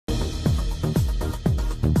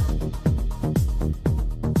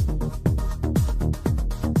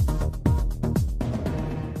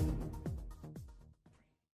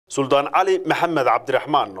سلطان علي محمد عبد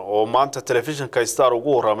الرحمن oo maanta telefishinka Star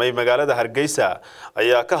ugu waramay magaalada Hargeysa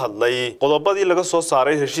ayaa ka hadlay qodobadii laga soo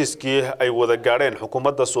saaray heshiiskii ay wada gaareen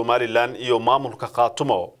xukuumadda Somaliland iyo maamulka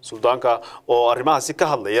Qaatumo suldaanka oo arrimahaasi ka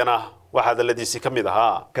hadlayana waxa hadaladiisi kamid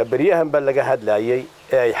ahaa kabriyahan baa laga hadlayay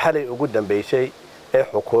ee ay xalay ugu dambeysay ee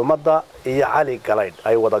xukuumadda iyo Cali Galayd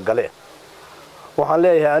ay wada galeen waxaan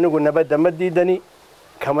leeyahay anigu nabadda ma diidani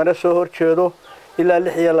kamana soo horjeedo ilaa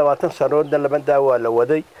 26 sanadood labada waa la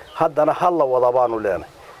waday haddana hal la wada baanu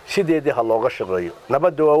leenahay sideedii hal looga shaqeeyo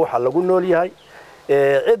nabadda waa waxa lagu nool yahay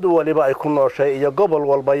cid waliba ay ku nooshay iyo gobol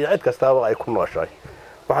walba iyo cid kastaba ay ku nooshay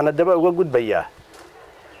waxaana daba uga gudbayaa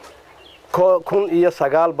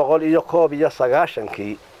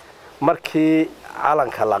 1990 markii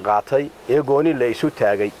calanka la qaatay ee gooni la isu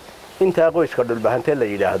taagay inta qoyska dhulbahante la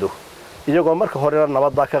yiraahdo iyagoo marka hore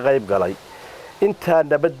nabadda ka qayb galay inta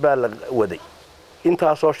nabad baa la waday inta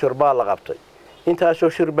soo shirbaa la qabtay inta soo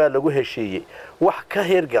shirbaa lagu heshiiyay wax ka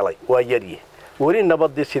heer galay waa yari wari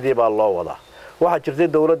nabadii sidii baa loo wadaa waxa jirtay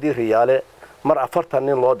dawladii riyaale mar 40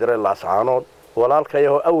 nin loo diray laascaanood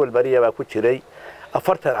walaalkayo awal bariya baa ku jiray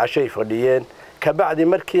 40 cashay fadhiyeen ka bacdi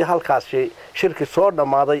markii halkaasi shirki soo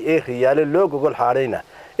dhamaaday ee riyaale loo gogol xaareyna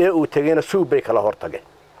ee uu tagayna suubay kala hortagay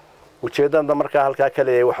ujeedada markaa halka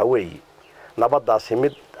kale waxa weeye nabadaasi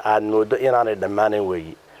mid aan moodo inaanay dhamaanin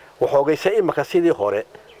weeye waxoogaysa imaka sidii hore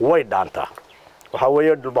way dhaantaa waxa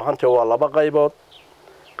weeye dhulbahanta waa laba qaybood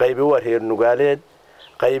qaybi waa reer nugaaleed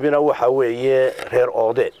qaybina waxa weeye reer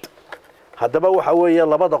oodeed haddaba waxa weeye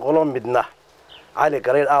labada qolo midna Cali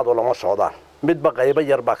Galayd aad oo lama socdaan midba qaybo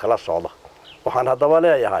yar baa kala socda waxaan haddaba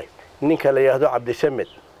leeyahay ninka la yiraahdo Cabdisamed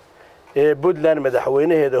ee Puntland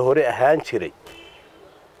madaxweynaheeda hore ahaan jiray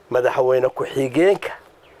madaxweyne ku xigeenka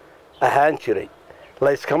ahaan jiray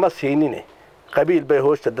la iskama siinine qabiil bay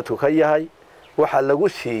hoosta dadku ka yahay waxa lagu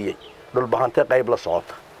siiyay dhulbahante qayb la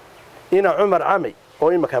socota ina Umar Camay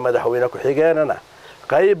oo imaka madaxweyne ku xigeenana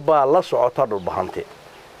qayb baa la socota dhulbahante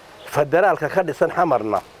federaalka ka dhisan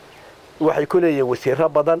xamarna waxay ku leeyihiin wasiiro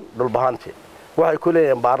badan dhulbahante waxay ku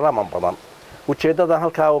leeyihiin baarlamaan badan ujeedada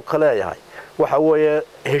halka oo kale yahay waxa weeye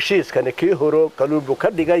heshiiskani kii horo kaluubu ka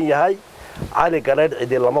dhigan yahay Cali Galayd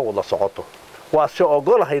cidi lama wada socoto waa si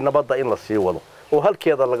ogolahay nabadda in la sii wado oo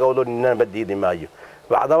halkeeda laga wado nabadiidi maayo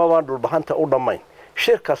wacdaba baan dhulbahanta u dhamayn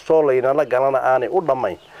shirka soo leeyna galana aanay u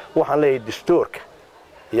dhamayn waxaan leeyahay distoorka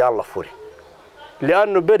yaa la furi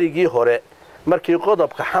li'annu berigii hore markii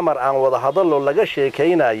qodobka xamar aan wada hadallo laga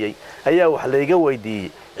sheekaynayay ayaa wax layga weydiiyay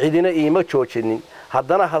cidina iima joojinin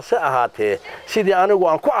haddana hase ahaatee sidii anigu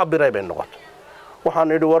aan ku cabiray bay noqoto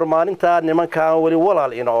waxaan idhi war maalinta nimanka wali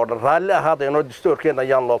walaal ina oo raalli ahaadayno distoorkeena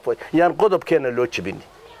yaan loo fay yaan qodobkeena loo jibin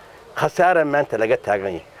khasaare maanta laga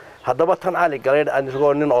taagan yahay haddaba tan Cali Galayd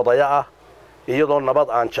anigoo nin odaya ah iyadoo nabad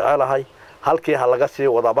aan jecelahay halkii ha laga sii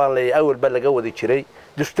wada baan leeyahay awalba laga wadi jiray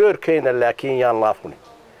distoorkeena laakiin yaan laafuni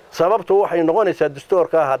sababtu waxay noqonaysaa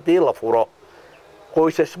distoorka haddii la furo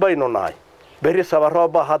qoysas baynu nahay bari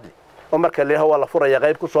sabarooba hadli oo marka leeyahay la furaya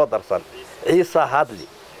qayb ku soo darsan ciisa hadli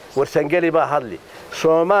warsangeli baa hadli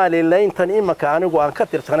Somalilamnd tan imaka anigu aan ka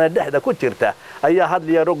tirsanay dhexda ku jirta ayaa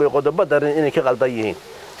hadliya rogay qodobada inay ka qaldan yihiin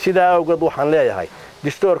sida awgeed waxaan leeyahay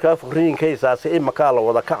distoorka furiinkiisaas imaka la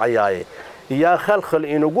wada kacayay yaa khalkhal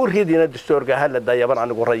inugu ridina distoorka hal dayaban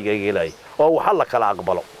anigu rayigayga ilaahay oo waxa la kala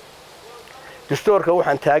aqbalo distoorka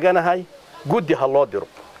waxaan taaganahay guddi ha loo diro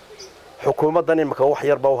xukuumaddan imaka wax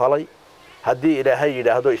yar baa u halay haddii ilaahay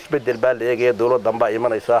yiraahdo isbedel baa la eegay dawladdan baa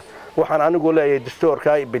imanaysa waxaan anigu leeyahay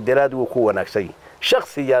distoorka bedelaad uu ku wanaagsan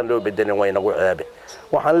shakhsiyaan loo bedelin waynagu ceebe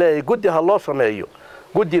waxaan leeyahay guddi ha loo sameeyo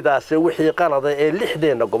guddidaas wixii qalad ee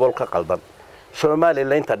 6 gobol ka qaldan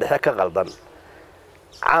Somalilamnd dhexe ka qaldan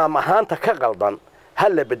caam ahaanta ka qaldan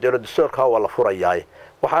hal la bedelo distoorka waa la furayaa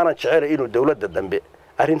waxaan jecelahay inuu dawladda dambe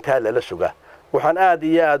arinta la sugaa waxaan aad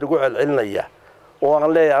iyo aad ugu celcelinayaa oo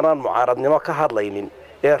aan leeyahay anaan mucaaradnimo ka hadlaynin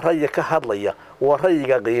ee ra'yi ka hadlaya waa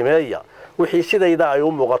ra'yiga qiimeeya wixii sidayda ay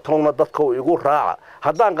u muuqatoona dadka igu raaca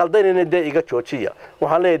haddaan qaldanayna de iga joojiya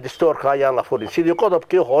waxaan leeyahay distoorka ayaan la furin sidii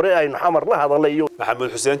qodobkii hore aynu xamar la hadalayo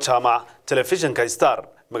maxamed xuseen jaamac telefishinka Star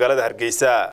magaalada Hargeysa